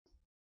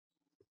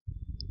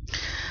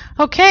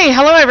Okay,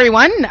 hello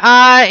everyone.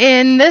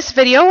 In this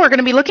video, we're going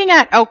to be looking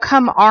at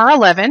outcome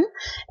R11,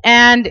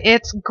 and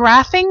it's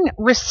graphing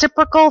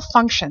reciprocal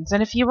functions.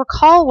 And if you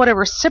recall what a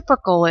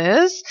reciprocal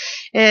is,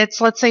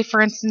 it's, let's say, for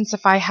instance,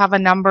 if I have a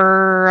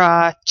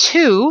number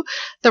 2,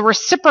 the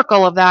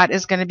reciprocal of that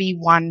is going to be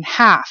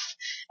 1/2,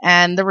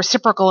 and the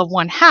reciprocal of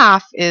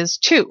 1/2 is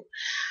 2.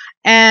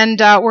 And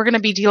we're going to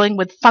be dealing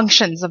with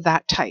functions of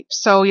that type.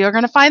 So you're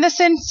going to find this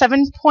in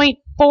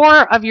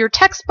 7.4 of your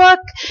textbook.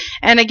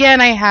 And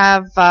again, I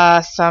have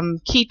some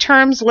key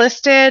terms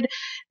listed: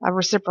 a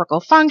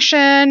reciprocal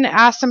function,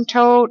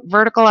 asymptote,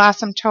 vertical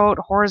asymptote,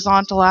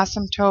 horizontal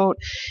asymptote,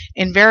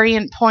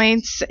 invariant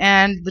points,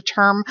 and the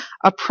term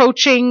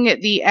approaching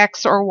the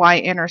x or y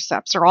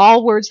intercepts are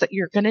all words that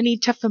you're going to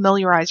need to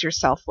familiarize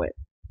yourself with.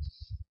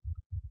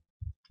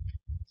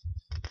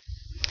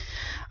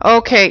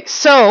 Okay,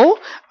 so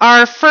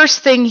our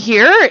first thing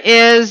here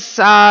is,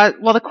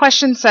 well, the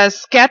question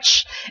says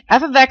sketch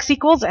f of x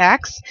equals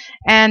x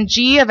and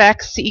g of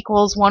x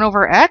equals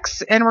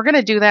 1/x, and we're going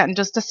to do that in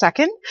just a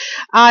second.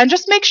 And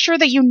just make sure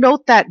that you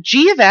note that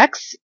g of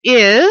x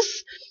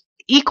is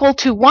equal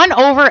to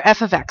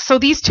 1/f of x. So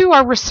these two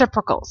are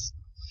reciprocals.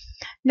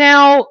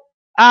 Now,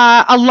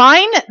 a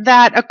line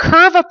that a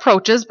curve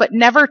approaches but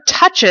never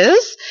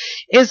touches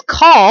is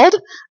called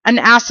an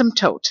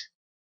asymptote.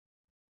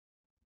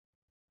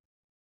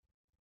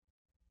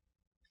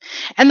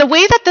 And the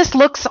way that this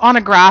looks on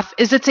a graph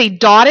is it's a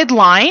dotted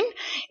line.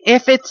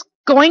 If it's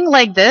going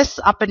like this,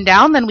 up and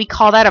down, then we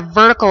call that a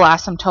vertical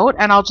asymptote.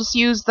 And I'll just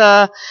use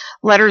the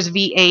letters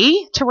VA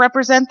to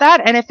represent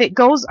that. And if it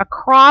goes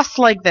across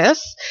like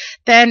this,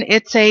 then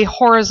it's a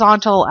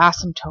horizontal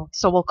asymptote.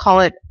 So we'll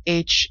call it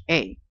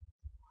HA.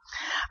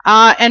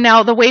 And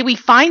now the way we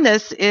find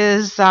this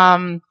is,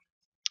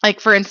 like,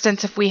 for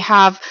instance, if we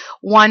have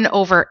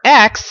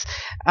 1/x,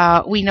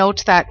 we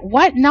note that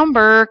what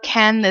number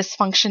can this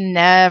function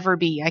never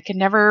be? I can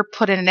never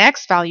put in an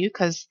x value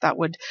because that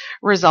would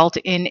result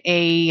in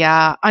a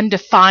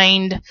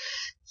undefined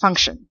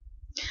function.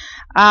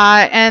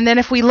 And then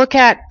if we look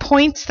at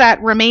points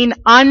that remain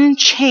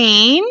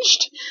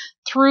unchanged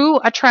through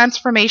a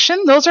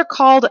transformation, those are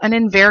called an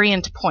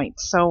invariant point.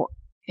 So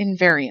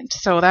invariant.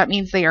 So that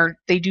means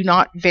they do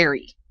not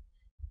vary.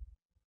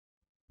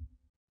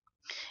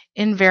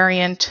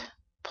 Invariant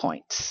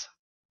points.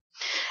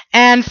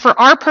 And for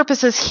our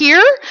purposes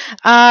here,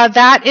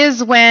 that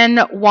is when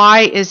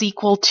y is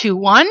equal to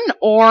 1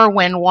 or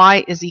when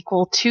y is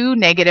equal to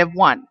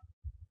 -1.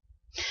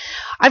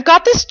 I've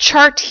got this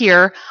chart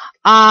here,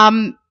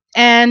 and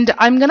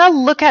I'm going to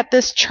look at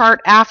this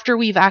chart after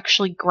we've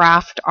actually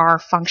graphed our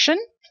function.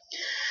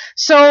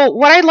 So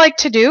what I'd like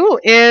to do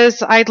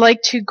is I'd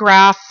like to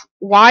graph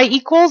y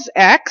equals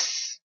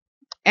x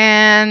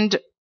and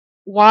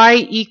y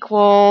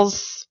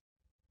equals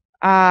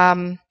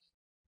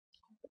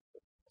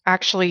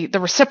actually the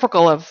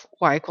reciprocal of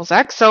y equals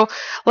x. So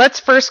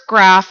let's first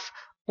graph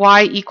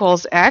y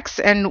equals x,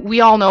 and we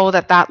all know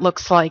that that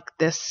looks like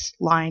this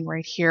line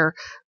right here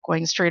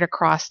going straight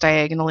across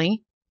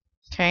diagonally.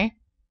 Okay,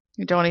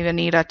 you don't even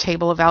need a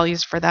table of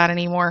values for that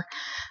anymore.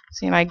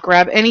 See, and I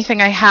grab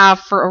anything I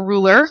have for a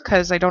ruler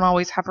because I don't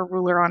always have a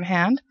ruler on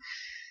hand.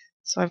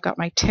 So I've got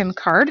my TIN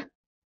card.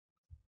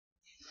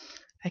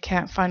 I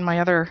can't find my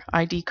other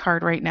ID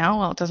card right now.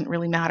 Well, it doesn't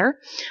really matter.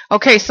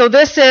 Okay, so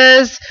this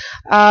is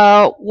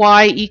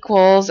y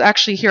equals,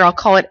 actually here I'll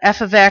call it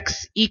f of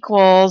x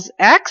equals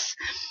x.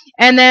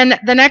 And then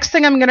the next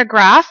thing I'm going to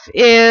graph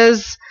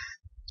is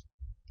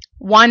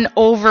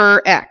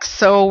 1/x.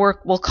 So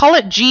we'll call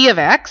it g of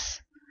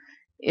x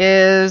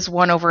is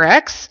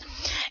 1/x.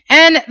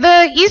 And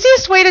the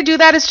easiest way to do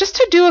that is just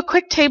to do a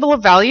quick table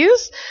of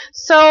values.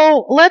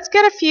 So let's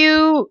get a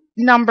few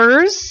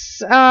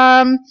numbers.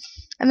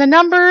 And the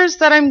numbers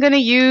that I'm going to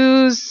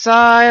use,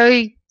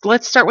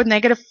 let's start with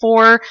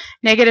 -4,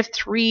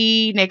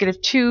 -3,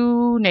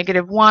 -2,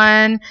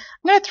 -1. I'm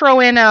going to throw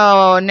in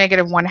a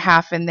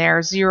 -1/2 in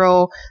there,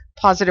 0,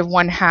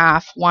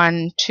 +1/2,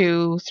 1,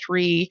 2,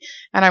 3,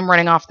 and I'm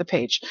running off the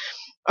page.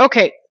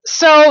 Okay,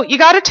 so you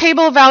got a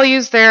table of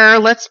values there.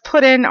 Let's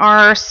put in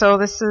our, so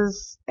this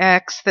is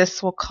x,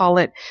 this we'll call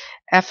it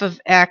f of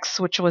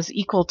x, which was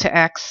equal to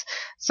x.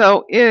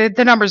 So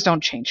the numbers don't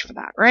change for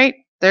that, right?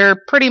 They're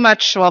pretty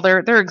much, well,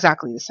 they're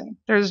exactly the same.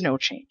 There's no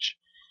change.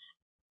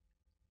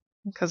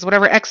 Because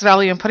whatever x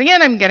value I'm putting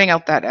in, I'm getting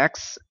out that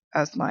x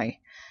as my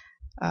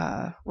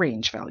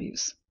range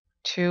values,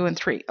 2 and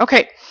 3.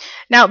 Okay,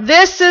 now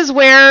this is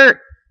where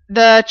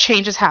the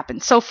changes happen.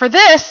 So for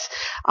this,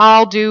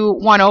 I'll do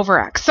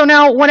 1/x. So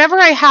now whenever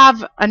I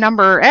have a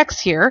number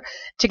x here,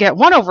 to get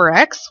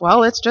 1/x,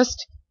 well, it's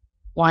just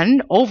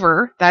 1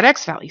 over that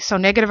x value. So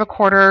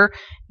 -1/4,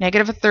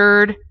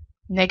 -1/3,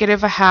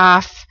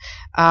 -1/2.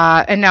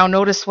 And now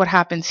notice what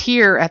happens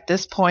here at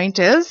this point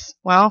is,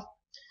 well,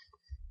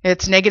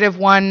 it's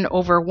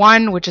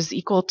 -1/1, which is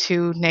equal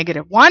to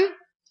 -1.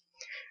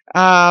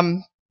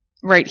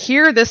 Right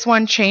here, this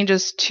one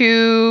changes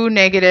to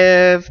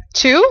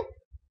 -2.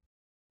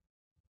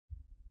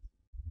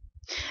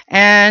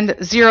 And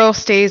 0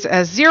 stays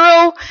as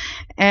 0.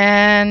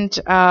 And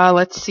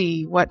let's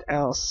see, what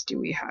else do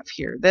we have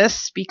here?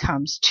 This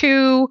becomes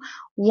 2,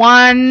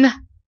 1,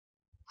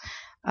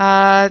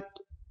 1/2,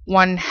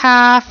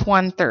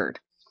 1/3.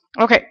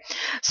 Okay,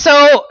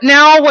 so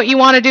now what you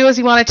want to do is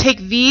you want to take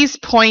these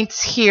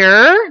points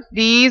here,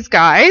 these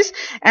guys,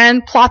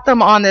 and plot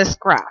them on this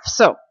graph.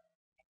 So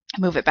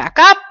move it back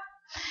up,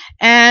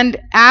 and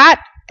at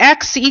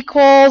x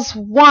equals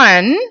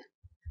 1,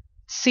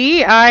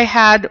 see, I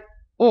had,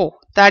 oh,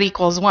 that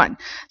equals 1.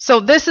 So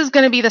this is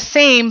going to be the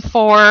same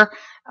for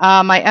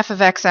my f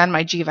of x and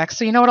my g of x.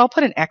 So you know what, I'll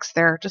put an x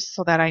there just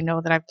so that I know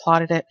that I've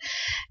plotted it.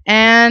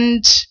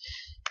 And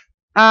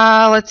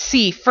let's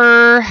see,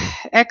 for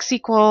x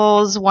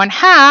equals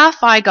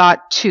 1/2, I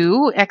got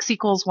 2. X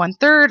equals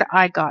 1/3,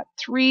 I got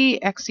 3.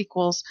 X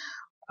equals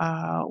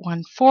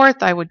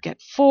 1/4, I would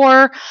get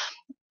 4.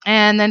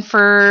 And then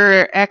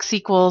for x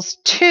equals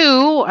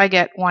 2, I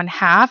get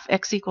 1/2.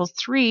 X equals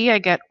 3, I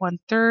get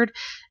 1/3.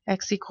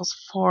 X equals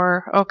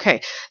 4.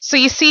 Okay, so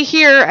you see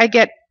here, I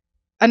get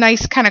a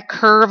nice kind of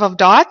curve of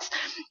dots.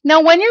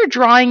 Now, when you're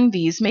drawing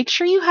these, make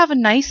sure you have a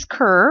nice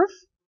curve.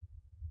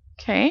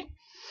 Okay.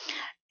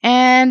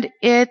 And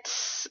it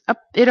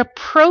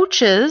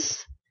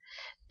approaches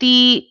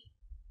the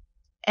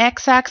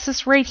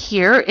x-axis right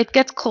here. It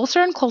gets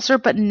closer and closer,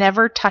 but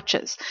never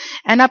touches.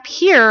 And up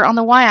here on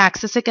the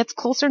y-axis, it gets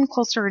closer and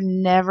closer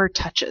and never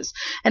touches.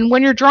 And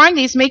when you're drawing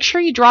these, make sure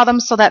you draw them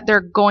so that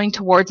they're going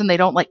towards and they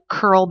don't like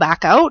curl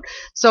back out.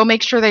 So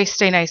make sure they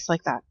stay nice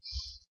like that.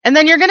 And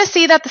then you're going to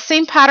see that the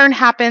same pattern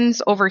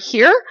happens over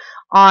here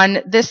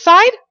on this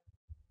side.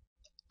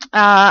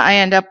 I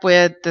end up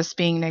with this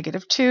being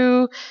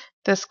 -2.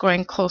 This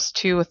going close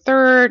to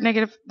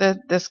 1/3,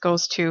 this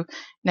goes to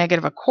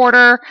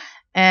 -1/4,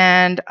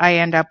 and I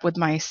end up with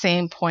my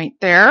same point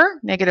there.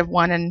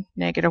 -1 and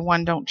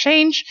 -1 don't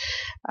change.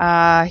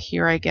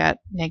 Here I get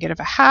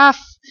 -1/2.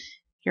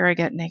 Here I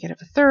get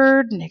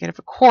 -1/3,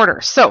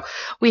 -1/4. So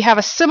we have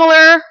a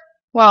similar,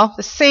 well,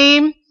 the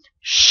same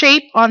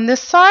shape on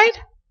this side.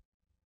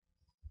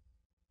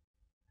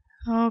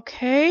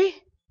 Okay.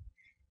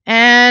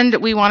 And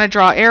we want to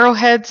draw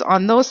arrowheads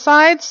on those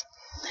sides.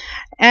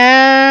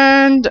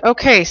 And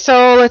okay,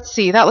 so let's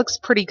see, that looks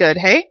pretty good,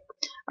 hey?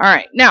 All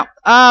right, now,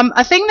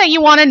 a thing that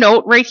you want to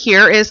note right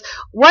here is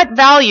what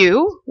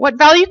value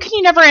can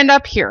you never end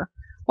up here?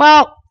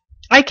 Well,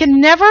 I can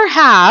never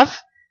have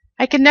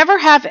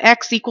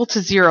x equal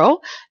to 0,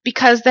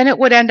 because then it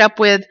would end up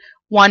with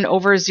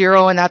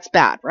 1/0, and that's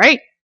bad, right?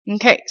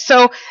 Okay,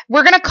 so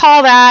we're going to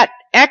call that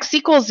x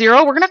equals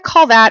 0, we're going to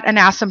call that an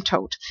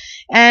asymptote.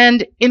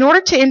 And in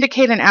order to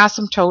indicate an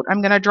asymptote,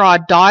 I'm going to draw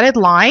a dotted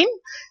line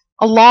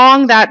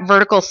along that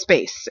vertical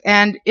space.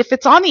 And if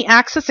it's on the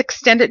axis,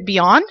 extend it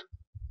beyond.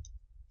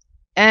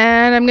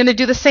 And I'm going to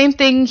do the same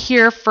thing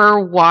here for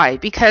y,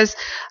 because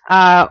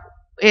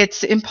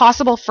it's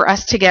impossible for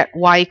us to get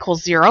y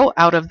equals 0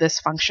 out of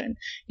this function.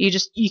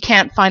 You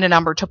can't find a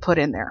number to put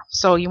in there.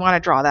 So you want to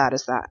draw that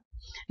as that.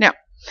 Now,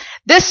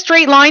 this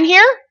straight line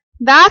here,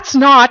 that's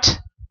not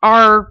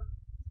our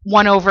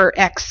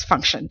 1/x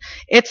function.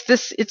 It's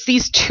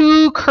these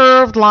two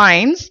curved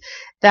lines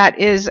that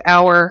is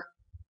our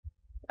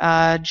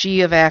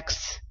g of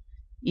x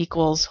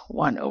equals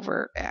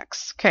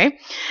 1/x. Okay,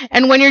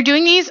 and when you're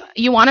doing these,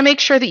 you want to make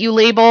sure that you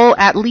label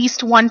at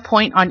least one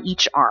point on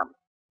each arm.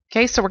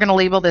 Okay, so we're going to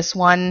label this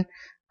 1,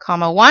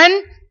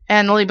 1,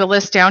 and label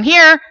this down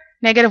here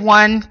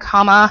 -1,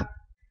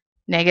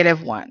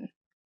 -1.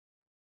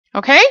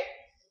 Okay,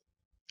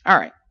 all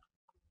right.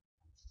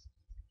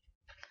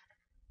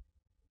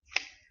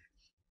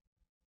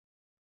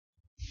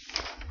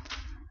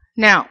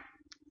 Now,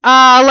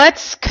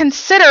 let's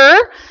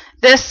consider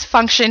this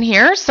function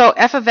here. So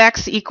f of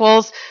x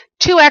equals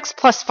 2x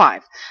plus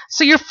 5.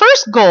 So your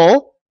first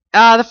goal,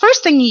 the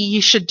first thing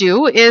you should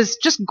do is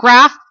just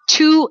graph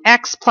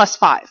 2x plus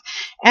 5.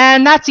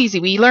 And that's easy.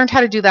 We learned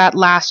how to do that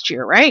last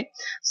year, right?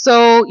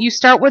 So you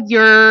start with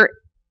your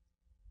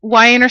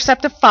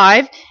y-intercept of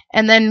 5,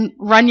 and then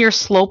run your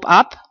slope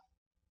up,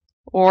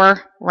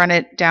 or run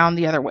it down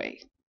the other way.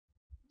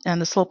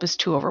 And the slope is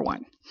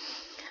 2/1.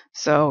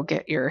 So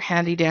get your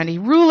handy-dandy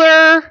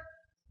ruler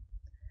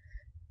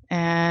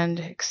and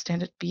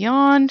extend it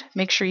beyond.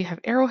 Make sure you have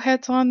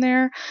arrowheads on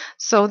there.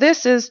 So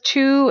this is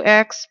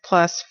 2x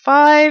plus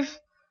 5.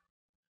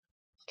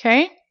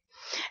 Okay?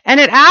 And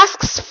it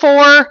asks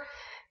for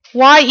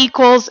y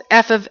equals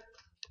 1/f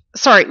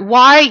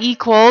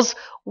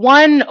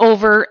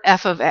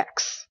of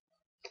x.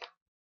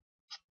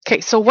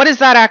 Okay, so what does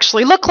that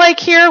actually look like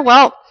here?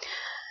 Well,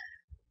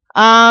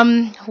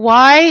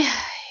 y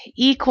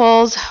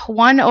equals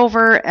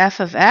 1/f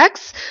of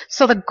x.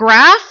 So the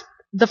graph,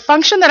 the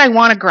function that I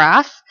want to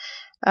graph,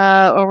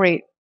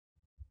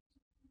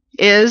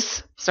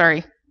 is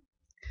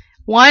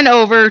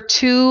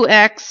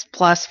 1/2x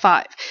plus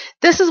 5.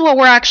 This is what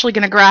we're actually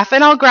going to graph,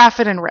 and I'll graph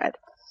it in red.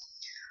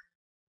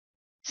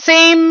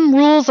 Same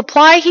rules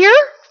apply here,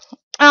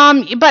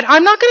 but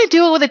I'm not going to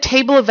do it with a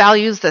table of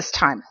values this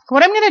time.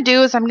 What I'm going to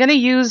do is I'm going to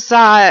use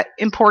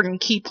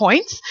important key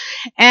points,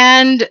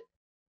 and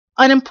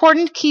an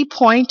important key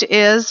point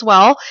is,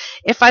 well,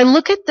 if I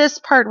look at this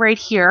part right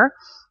here,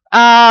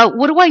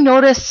 what do I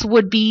notice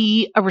would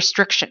be a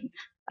restriction?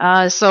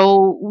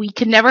 So we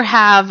can never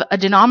have a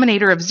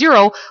denominator of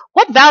 0.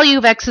 What value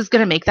of x is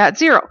going to make that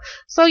 0?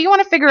 So you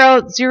want to figure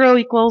out 0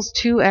 equals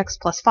 2x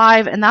plus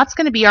 5, and that's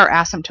going to be our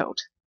asymptote.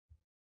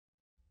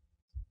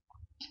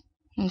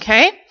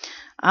 Okay,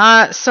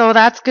 so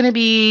that's going to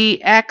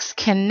be x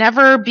can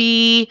never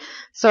be,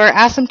 so our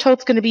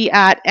asymptote's going to be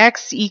at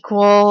x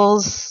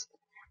equals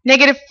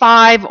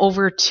 -5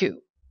 over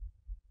 2.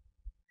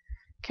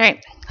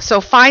 Okay, so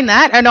find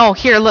that. Oh no,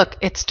 here, look,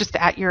 it's just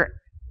at your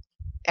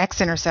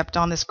x-intercept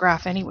on this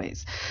graph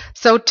anyways.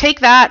 So take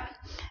that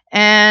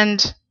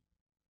and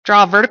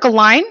draw a vertical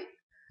line,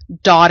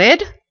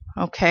 dotted,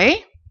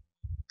 okay,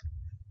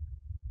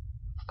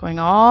 going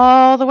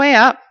all the way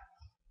up.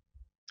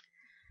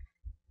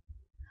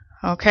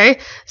 Okay,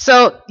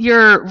 so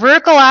your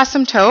vertical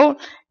asymptote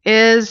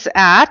is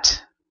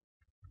at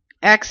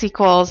x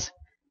equals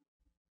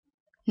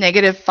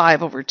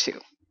 -5 over 2.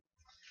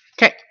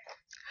 Okay,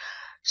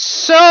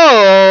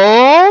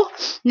 so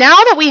now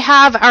that we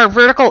have our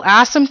vertical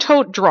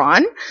asymptote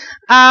drawn,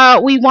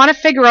 we want to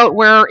figure out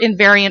where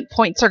invariant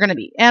points are going to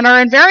be. And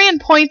our invariant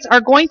points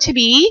are going to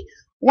be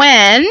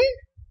when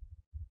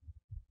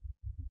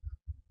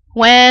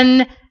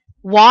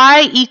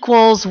y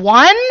equals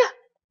 1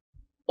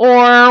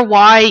 or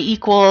y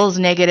equals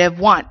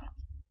 -1.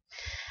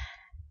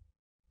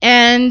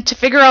 And to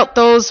figure out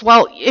those,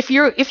 well, if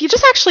you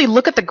just actually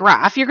look at the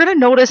graph, you're going to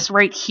notice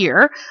right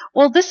here,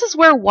 well, this is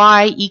where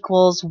y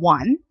equals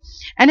 1.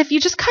 And if you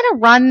just kind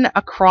of run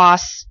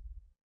across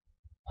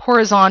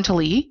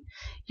horizontally,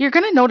 you're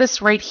going to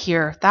notice right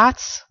here,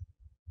 that's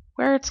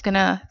where it's going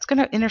to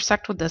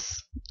intersect with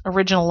this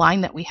original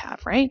line that we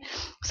have, right?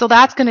 So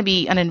that's going to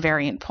be an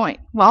invariant point.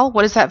 Well,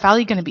 what is that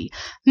value going to be?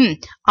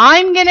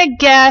 I'm going to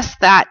guess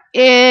that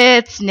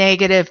it's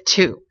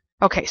 -2.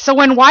 Okay, so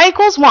when y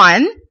equals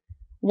 1,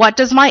 what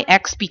does my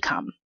x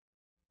become?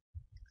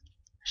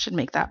 Should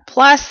make that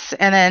plus,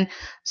 and then,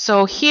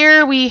 so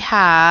here we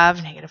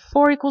have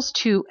 -4 equals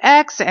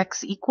 2x,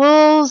 x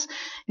equals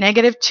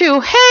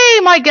 -2. Hey,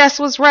 my guess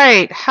was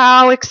right.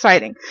 How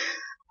exciting.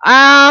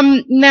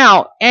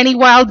 Now, any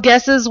wild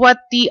guesses what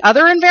the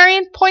other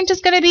invariant point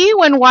is going to be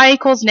when y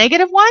equals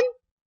 -1?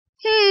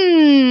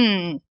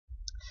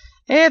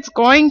 It's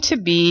going to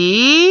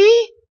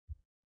be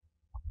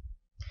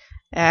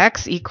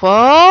x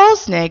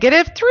equals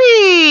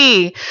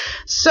 -3.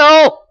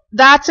 So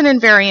that's an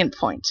invariant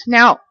point.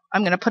 Now,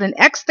 I'm going to put an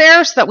x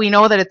there so that we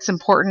know that it's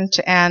important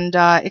and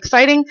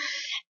exciting.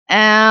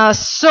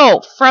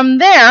 So from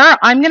there,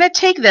 I'm going to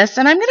take this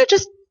and I'm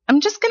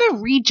just going to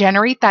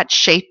regenerate that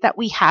shape that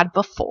we had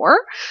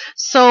before.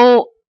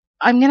 So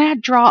I'm going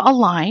to draw a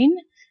line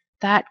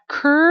that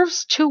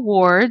curves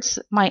towards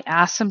my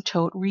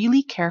asymptote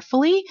really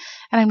carefully,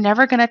 and I'm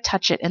never going to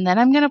touch it. And then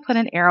I'm going to put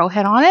an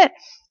arrowhead on it.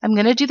 I'm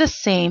going to do the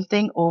same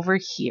thing over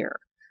here.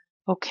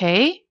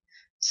 Okay?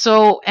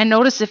 So, and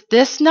notice if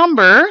this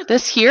number,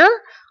 this here,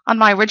 on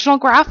my original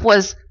graph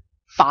was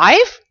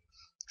 5,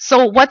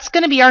 so what's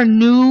going to be our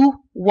new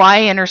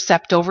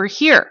y-intercept over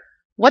here?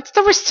 What's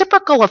the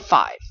reciprocal of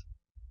 5?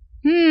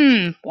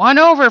 1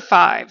 over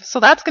 5. So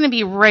that's going to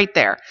be right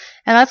there.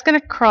 And that's going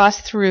to cross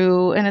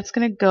through, and it's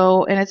going to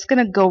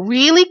go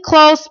really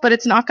close, but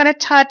it's not going to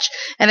touch,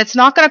 and it's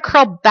not going to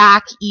curl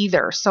back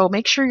either. So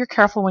make sure you're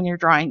careful when you're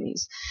drawing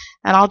these.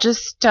 And I'll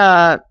just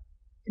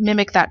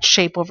mimic that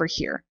shape over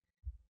here.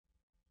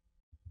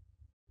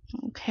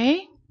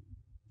 Okay.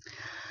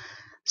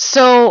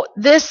 So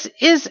this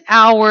is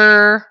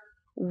our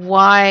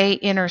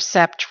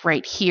y-intercept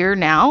right here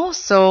now.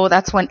 So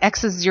that's when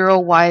x is 0,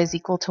 y is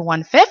equal to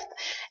 1/5.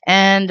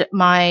 And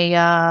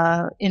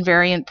my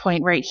invariant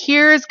point right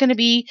here is going to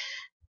be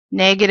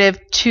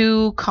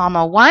 -2,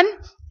 1.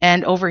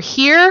 And over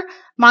here,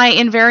 my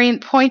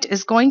invariant point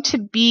is going to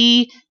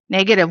be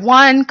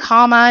 -1,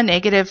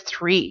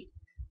 -3.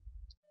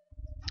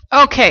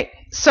 Okay,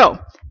 so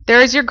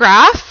there's your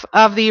graph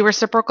of the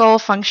reciprocal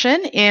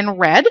function in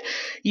red.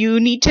 You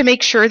need to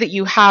make sure that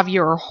you have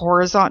your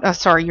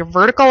your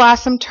vertical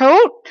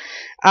asymptote.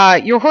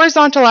 Your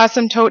horizontal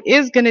asymptote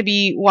is going to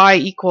be y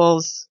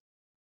equals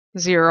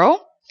 0.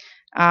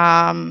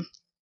 And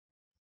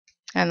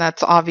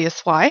that's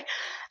obvious why.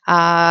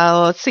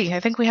 Let's see, I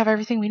think we have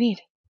everything we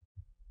need.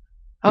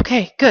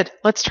 Okay, good.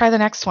 Let's try the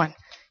next one.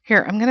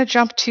 Here, I'm going to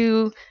jump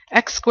to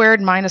x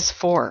squared minus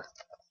 4.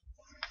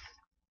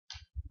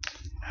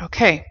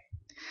 Okay.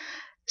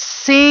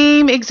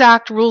 Same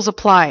exact rules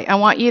apply. I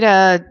want you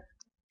to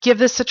give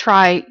this a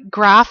try.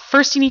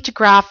 First you need to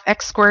graph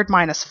x squared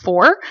minus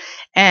 4,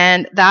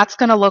 and that's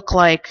going to look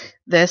like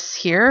this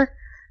here,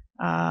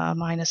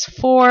 minus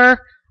 4. I'm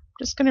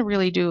just going to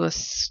really do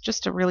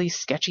just a really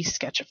sketchy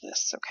sketch of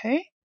this,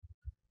 okay?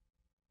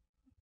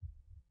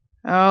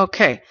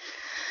 Okay.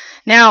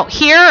 Now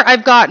here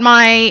I've got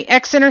my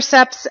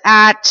x-intercepts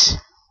at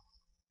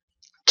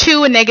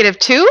 2 and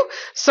 -2,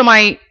 so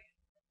my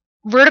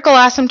vertical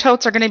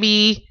asymptotes are going to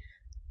be,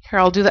 here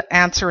I'll do the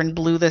answer in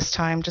blue this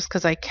time just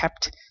because I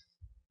kept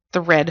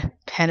the red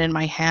pen in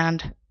my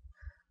hand.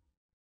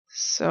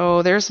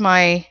 So there's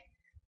my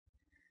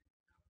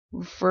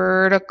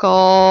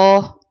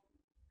vertical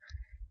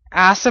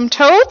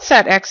asymptotes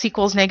at x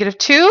equals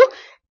 -2,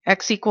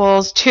 x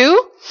equals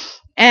 2.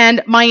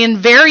 And my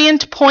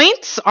invariant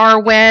points are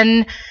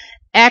when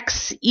y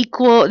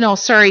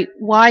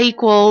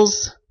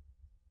equals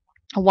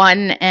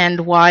 1 and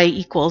y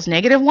equals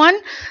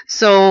 -1.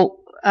 So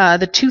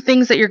the two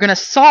things that you're going to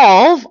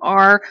solve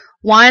are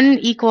 1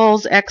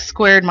 equals x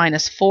squared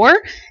minus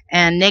 4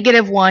 and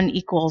 -1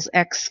 equals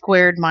x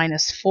squared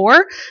minus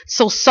 4.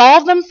 So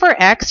solve them for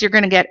x. You're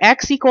going to get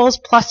x equals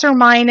plus or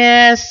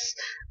minus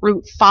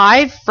root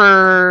 5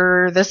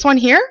 for this one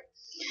here.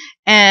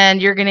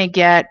 And you're going to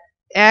get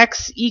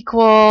x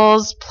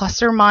equals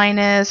plus or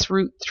minus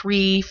root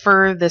 3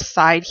 for this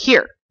side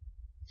here.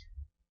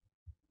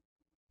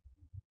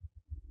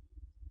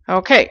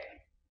 Okay,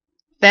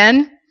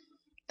 then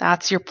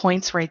that's your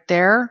points right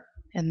there,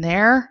 and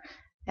there,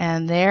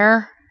 and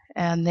there,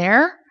 and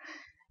there.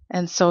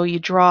 And so you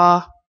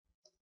draw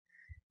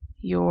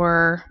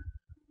your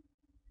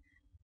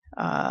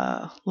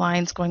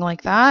lines going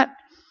like that,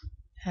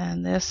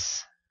 and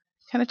this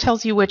kind of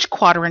tells you which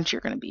quadrant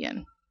you're going to be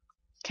in.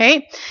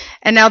 Okay,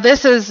 and now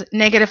this is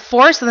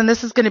 -4, so then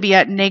this is going to be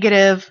at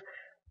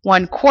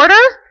 -1/4,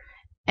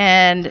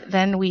 and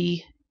then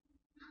we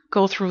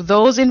go through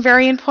those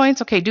invariant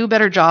points. Okay, do a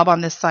better job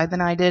on this side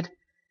than I did.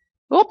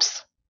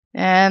 Oops.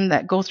 And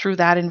that go through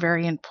that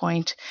invariant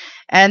point.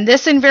 And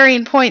this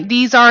invariant point,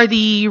 these are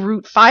the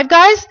root 5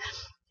 guys.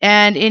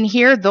 And in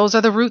here, those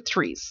are the root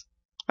 3s.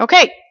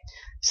 Okay,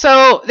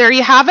 so there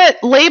you have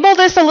it. Label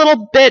this a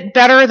little bit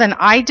better than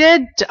I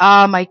did.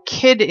 My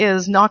kid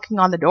is knocking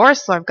on the door,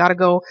 so I've got to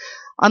go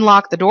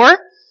unlock the door.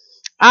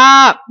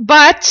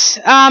 But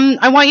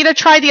I want you to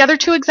try the other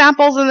two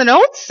examples in the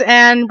notes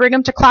and bring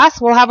them to class.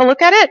 We'll have a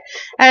look at it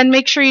and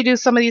make sure you do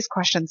some of these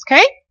questions,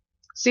 okay?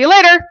 See you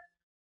later.